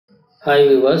Hi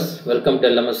viewers, welcome to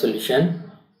LMS Solution.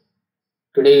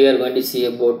 Today we are going to see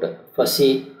about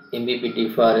fuzzy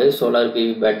MPPT for a solar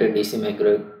PV battery DC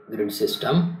microgrid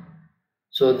system.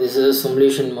 So this is a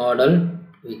simulation model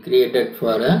we created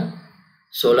for a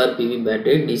solar PV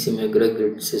battery DC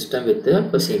microgrid system with a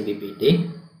fuzzy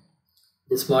MPPT.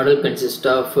 This model consists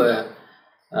of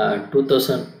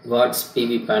 2000 watts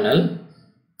PV panel.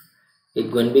 It's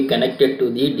going to be connected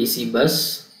to the DC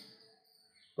bus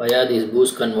via this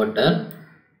boost converter,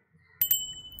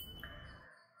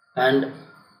 and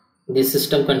this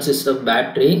system consists of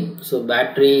battery. So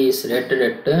battery is rated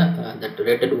at that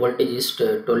rated voltage is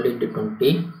 12 into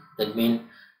 20. That means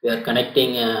we are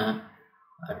connecting a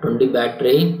 20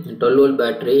 battery, 12 volt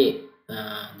battery,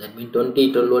 that means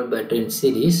 20 12 volt battery in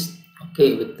series,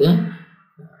 okay, with the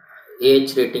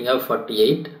AH rating of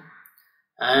 48,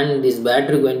 and this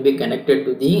battery going to be connected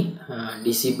to the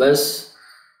DC bus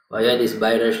via this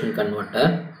bidirectional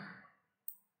converter.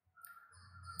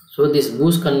 So this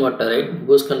boost converter, right,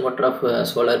 boost converter of a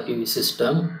solar PV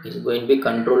system is going to be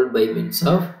controlled by means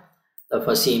of the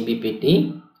fuzzy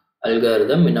MPPT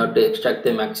algorithm in order to extract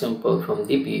the maximum power from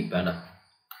the PV panel.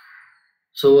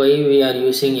 So why we are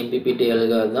using MPPT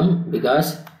algorithm?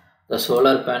 Because the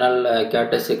solar panel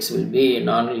characteristics will be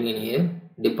non-linear,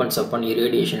 depends upon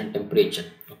irradiation and temperature.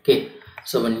 Okay,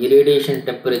 so when irradiation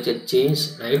temperature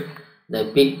change, right, the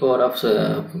peak power of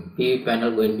PV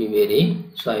panel going to be vary.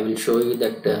 So I will show you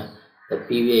that the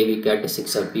PV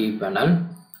characteristics of PV panel.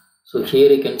 So here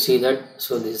you can see that,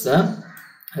 so this is the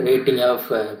rating of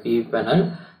PV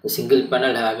panel. The single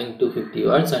panel having 250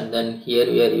 watts, and then here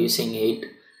we are using 8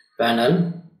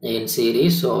 panel in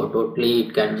series, so totally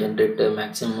it can generate a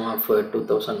maximum of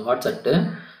 2000 watts at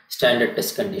standard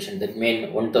test condition. That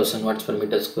means 1000 watts per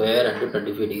meter square and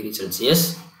 25 degrees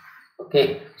Celsius.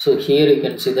 Okay, so here you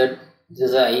can see that this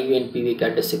is the IV and PV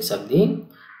characteristics of the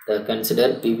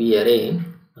considered PV array.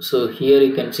 So here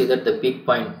you can see that the peak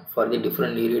point for the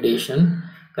different irradiation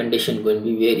condition going to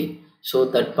be vary. So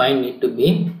that point need to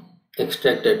be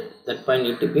extracted, that point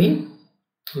need to be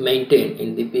maintained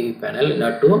in the PV panel in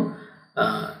order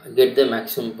to get the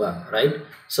maximum power, right?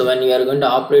 So when you are going to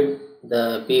operate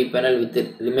the PV panel with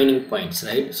the remaining points,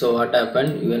 right, so what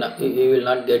happened, you will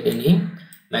not get any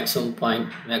maximum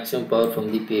power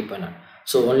from the PV panel.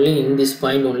 So only in this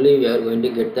point only we are going to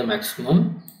get the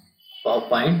maximum power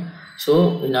point.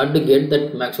 So in order to get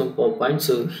that maximum power point,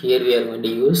 so here we are going to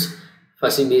use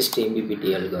fuzzy based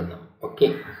MPPT algorithm.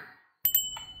 Okay,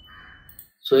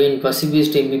 so in fuzzy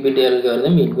based MPPT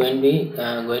algorithm, it going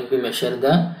to be measure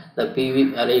the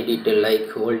PV array detail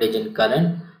like voltage and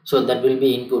current. So that will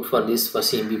be input for this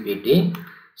fuzzy MPPT.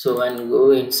 So when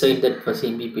go inside that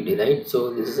fuzzy MPPT, right,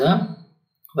 so this is a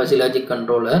fuzzy logic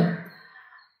controller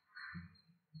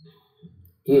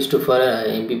used for a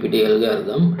MPPT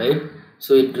algorithm, right?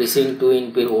 So it receiving two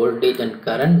input voltage and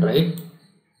current, right?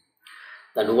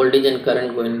 That voltage and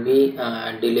current going to be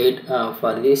delayed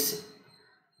for this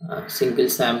single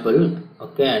sample,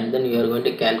 okay, and then you are going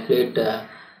to calculate that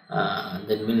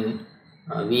mean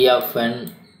V of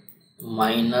n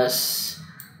minus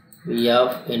V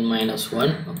of n minus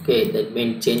 1, okay, that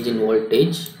means change in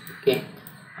voltage. Okay,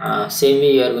 same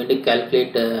way you are going to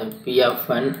calculate P of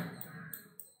n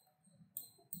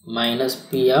minus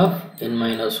P of n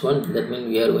minus 1, that means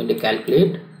we are going to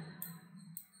calculate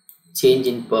change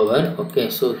in power.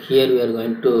 Okay, so here we are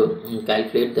going to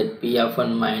calculate that P of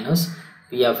n minus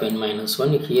P of n minus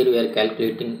 1. Here we are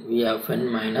calculating V of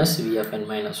n minus V of n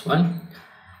minus 1.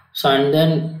 So and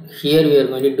then here we are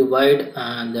going to divide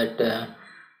that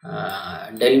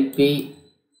del P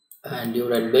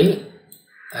divided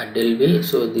by del V.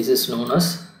 So this is known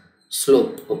as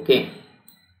slope. Okay,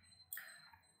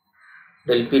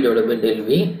 del P divided by del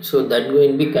V. So that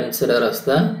going to be considered as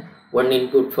the one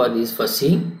input for this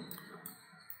fuzzy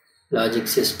logic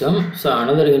system. So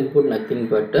another input nothing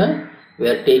but we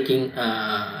are taking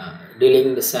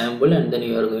delaying the sample, and then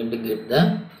you are going to get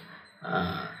the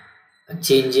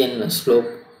change in slope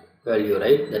value,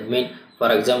 right? That means,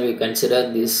 for example, you consider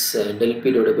this del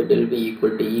P divided by del V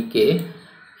equal to EK.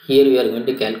 Here we are going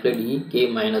to calculate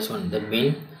EK minus 1. That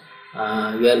means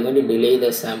we are going to delay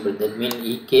the sample. That means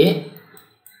EK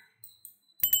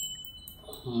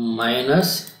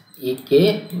minus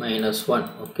EK minus 1.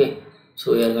 Okay,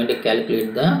 so we are going to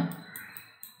calculate the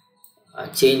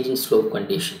change in slope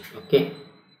condition. Okay,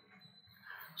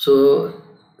 so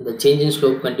the change in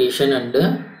slope condition and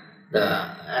the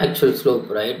actual slope,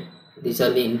 right, these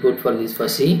are the input for this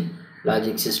fuzzy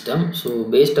logic system. So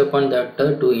based upon that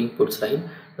two inputs, right,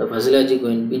 the fuzzy logic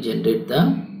going to be generate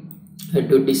the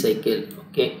duty cycle.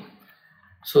 Okay,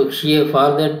 So here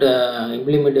for that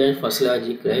implementation first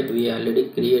logic, right, we already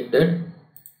created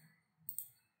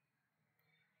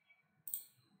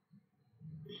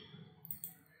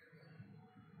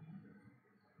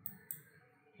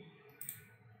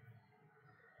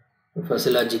first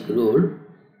logic rule.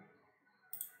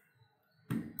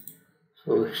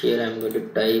 So here I am going to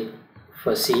type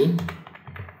fuzzy.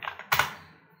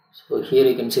 So here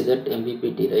you can see that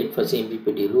MPPT, right, fuzzy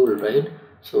MPPT rule, right.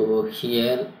 So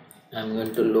here I am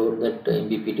going to load that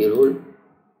MPPT rule.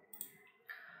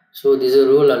 So this is a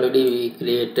rule already we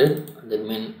created, that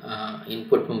means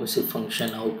input membership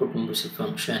function, output membership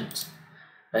functions,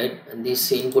 right. And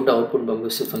this input output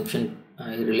membership function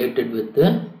is related with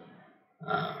the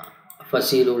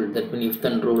fuzzy rule, that means if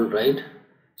then rule, right.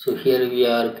 So here we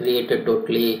are created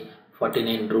totally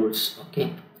 49 rules.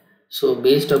 Okay, so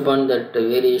based upon that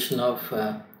variation of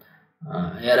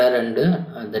error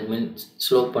and that means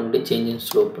slope and change in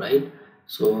slope, right.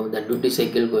 So the duty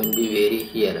cycle going to be vary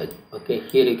here. Okay,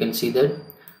 here you can see that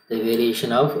the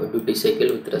variation of duty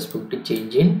cycle with respect to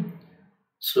change in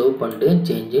slope and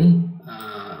change in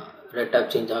rate of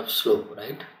change of slope,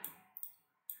 right.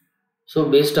 So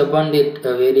based upon the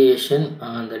variation,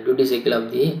 the duty cycle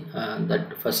of the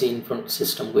that fuzzy input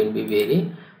system going to be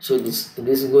vary. So this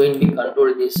is going to be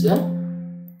control this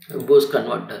boost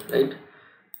converter, right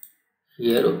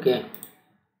here. Okay,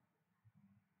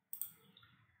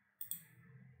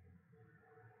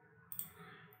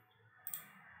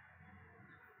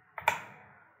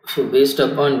 so based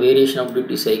upon variation of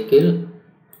duty cycle,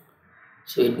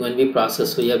 so it going to be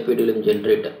processed via PWM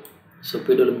generator. So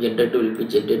PWM generator will be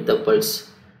generate the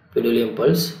pulse, PWM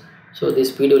pulse. So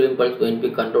this PWM pulse going to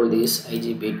be control this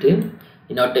IGBT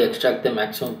in order to extract the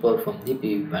maximum power from the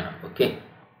PV panel. Okay,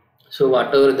 so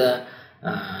whatever the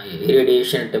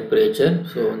irradiation temperature,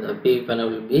 so the PV panel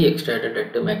will be extracted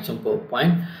at the maximum power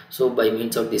point, so by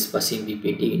means of this fuzzy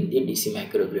MPPT in the DC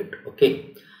microgrid.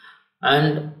 Okay,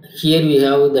 and here we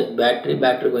have that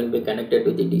battery going to be connected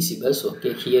to the DC bus.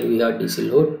 Okay, here we have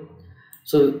DC load.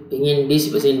 So in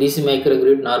DC bus, in DC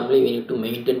microgrid, normally we need to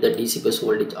maintain the DC bus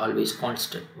voltage always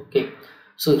constant. Okay,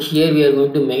 so here we are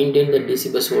going to maintain the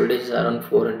DC bus voltage around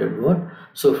 400 watt.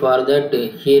 So for that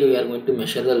here we are going to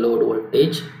measure the load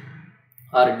voltage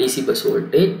or DC bus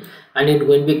voltage, and it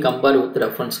going to be compared with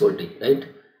reference voltage, right.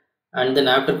 And then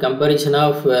after comparison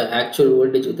of actual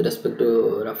voltage with respect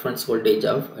to reference voltage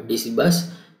of DC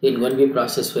bus, it going to be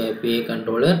processed via PA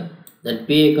controller. Then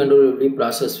PA controller will be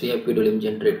processed via PWM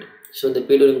generator. So the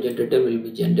PWM generator will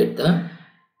be generate the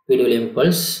PWM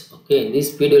pulse. Okay,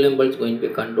 this PWM pulse going to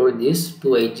be control this 2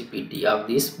 IGBT of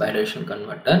this bidirectional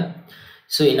converter.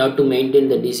 So in order to maintain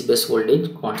the DC bus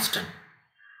voltage constant,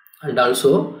 and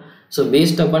also so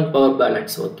based upon power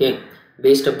balance. Okay,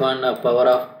 based upon power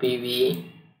of PV,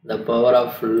 the power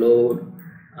of load,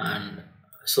 and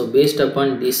so based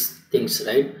upon these things,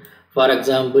 right. For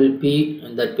example,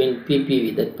 that when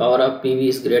PPV, that power of PV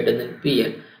is greater than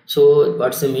PL. So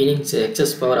what's the meaning? Say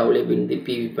excess power available in the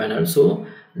PV panel. So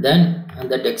then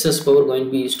that excess power going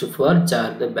to be used for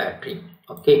charge the battery.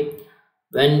 Okay,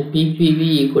 when PPV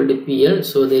equal to PL,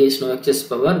 so there is no excess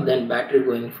power, then battery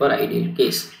going for ideal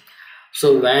case.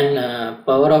 So when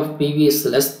power of PV is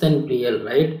less than PL,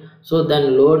 right, so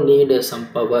then load need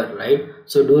some power, right.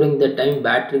 So during the time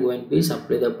battery going to be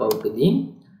supply the power to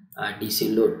the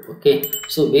DC load. Okay,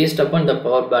 so based upon the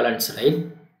power balance, right,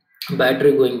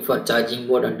 battery going for charging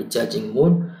mode and discharging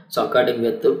mode, so according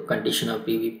with the condition of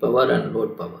PV power and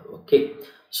load power. Okay,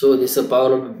 so this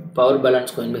power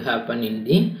balance going to happen in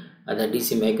the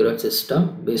DC microgrid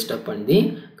system based upon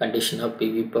the condition of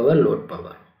PV power, load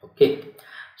power. Okay,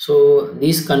 so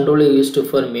this control is used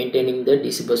for maintaining the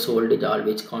DC bus voltage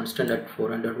always constant at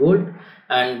 400 volt,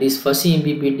 and this fuzzy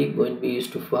MPPT going to be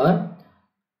used for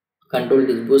control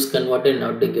this boost converter in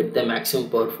order to get the maximum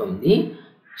power from the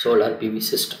solar PV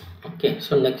system. Okay,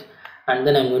 so next, and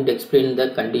then I'm going to explain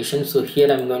the condition. So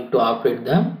here I'm going to operate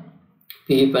the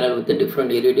PV panel with a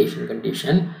different irradiation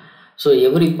condition. So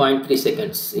every 0.3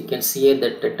 seconds you can see here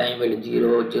that the time value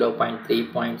 0, 0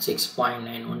 0.3, 0.6,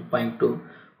 0.9, 1.2,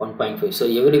 1.5. So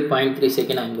every 0.3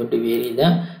 second I'm going to vary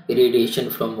the irradiation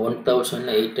from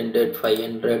 1800,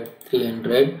 500,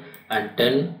 300 and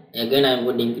 10. Again I'm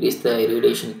going to increase the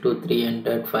irradiation to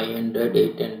 300, 500,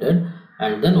 800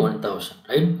 and then 1000,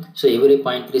 right. So every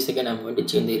 0.3 second I'm going to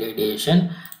change the irradiation,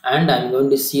 and I'm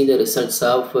going to see the results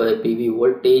of PV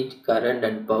voltage, current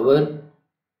and power,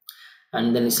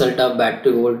 and the result of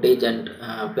battery voltage and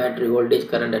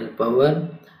current and power,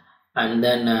 and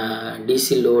then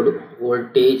DC load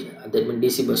voltage, that means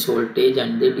DC bus voltage,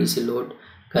 and the DC load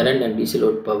current and DC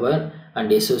load power,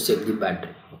 and associate the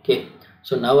battery. Okay,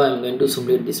 so now I am going to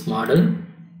simulate this model.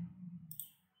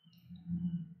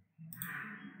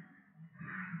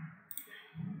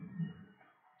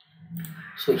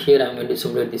 So here I am going to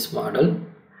simulate this model.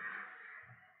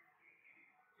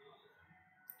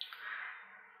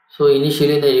 So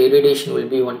initially the irradiation will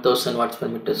be 1000 watts per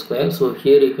meter square. So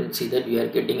here you can see that we are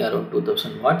getting around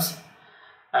 2000 watts.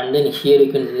 And then here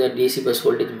you can see that DC bus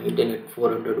voltage maintained at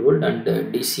 400 volt and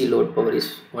DC load power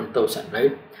is 1000,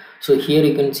 right? So here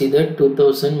you can see that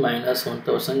 2000 minus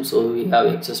 1000, so we have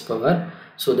excess power.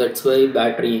 So that's why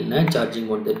battery in a charging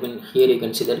mode. That means here you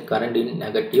can see that current in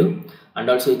negative, and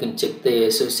also you can check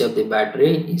the SOC of the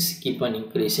battery is keep on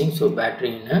increasing. So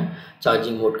battery in a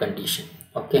charging mode condition.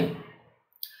 Okay.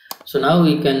 So now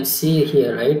we can see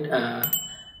here, right,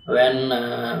 when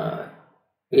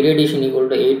irradiation equal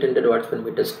to 800 watts per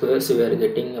meter square, so we are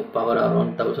getting a power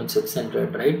around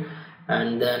 1600, right?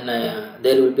 And then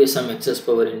there will be some excess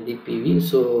power in the PV.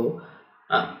 So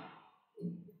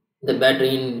the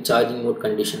battery in charging mode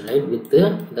condition, right, with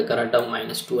the current of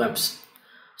minus 2 amps.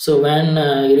 So when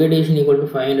irradiation equal to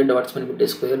 500 watts per meter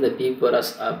square, the PV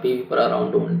per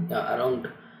around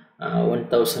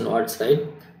 1000 watts, right?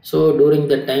 So during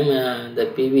that time the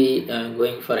PV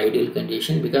going for ideal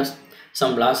condition, because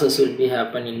some losses will be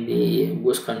happen in the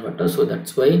boost converter. So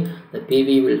that's why the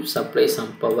PV will supply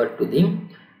some power to the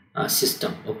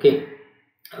system. Okay,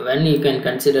 when you can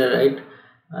consider, right,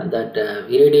 that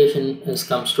irradiation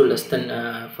comes to less than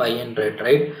 500,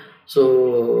 right?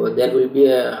 So there will be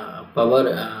a power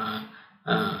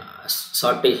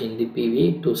shortage in the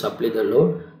PV to supply the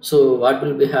load. So what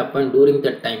will be happen during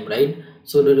that time, right?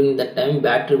 So during that time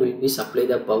battery will be supply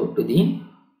the power to the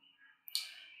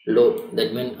load.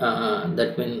 That mean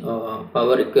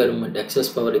power requirement, excess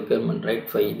power requirement, right,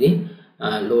 for the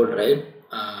load, right,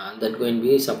 that going to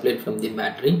be supplied from the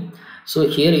battery. So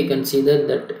here you can see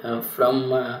that from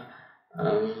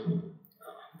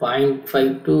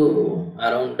 0.5 to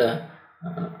around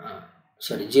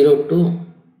 0 to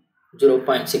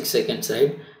 0.6 seconds,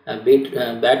 right,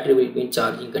 battery will be in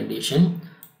charging condition.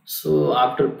 So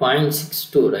after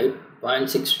 0.62, right,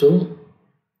 0.62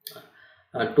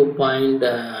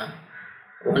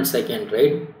 2.1 second,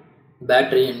 right,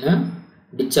 battery in a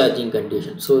discharging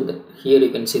condition. So here you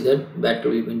can see that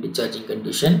battery will be in discharging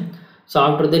condition. So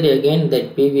after that again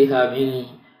that PV having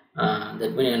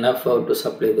that means enough power to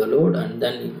supply the load, and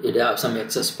then it have some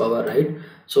excess power, right?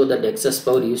 So that excess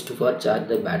power used for charge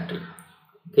the battery.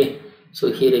 Okay, so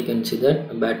here you can see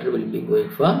that battery will be going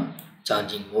for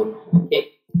charging mode.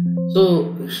 Okay,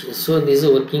 so this is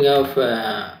working of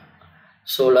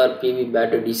solar PV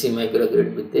battery DC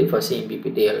microgrid with the fuzzy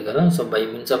MPPT algorithm. So by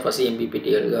means of fuzzy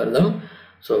MPPT algorithm,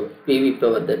 so PV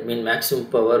power, that means maximum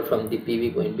power from the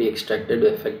PV going to be extracted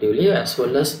effectively, as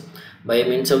well as by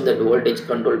means of that voltage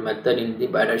control method in the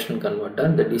bidirectional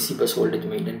converter, the DC bus voltage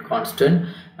maintained constant,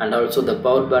 and also the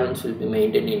power balance will be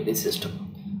maintained in the system.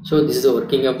 So this is the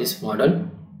working of this model.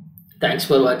 Thanks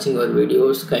for watching our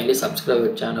videos. Kindly subscribe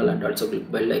our channel and also click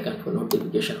bell icon for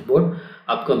notification about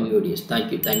upcoming videos.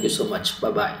 Thank you so much. Bye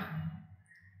bye.